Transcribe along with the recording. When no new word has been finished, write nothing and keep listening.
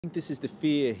I think this is the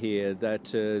fear here that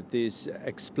this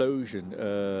explosion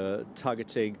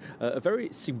targeting a very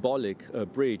symbolic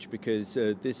bridge, because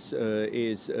this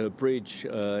is a bridge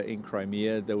in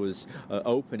Crimea that was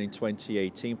opened in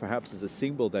 2018, perhaps as a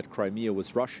symbol that Crimea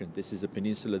was Russian. This is a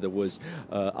peninsula that was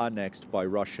annexed by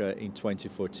Russia in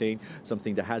 2014,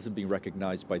 something that hasn't been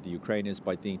recognized by the Ukrainians,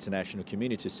 by the international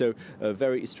community. So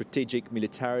very strategic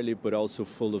militarily, but also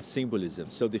full of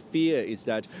symbolism. So the fear is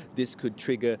that this could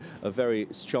trigger a very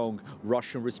strong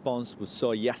Russian response. We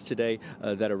saw yesterday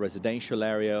that a residential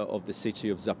area of the city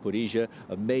of Zaporizhia,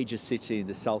 a major city in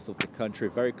the south of the country,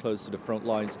 very close to the front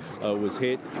lines, was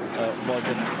hit. More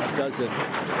than a dozen.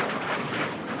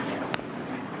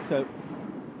 So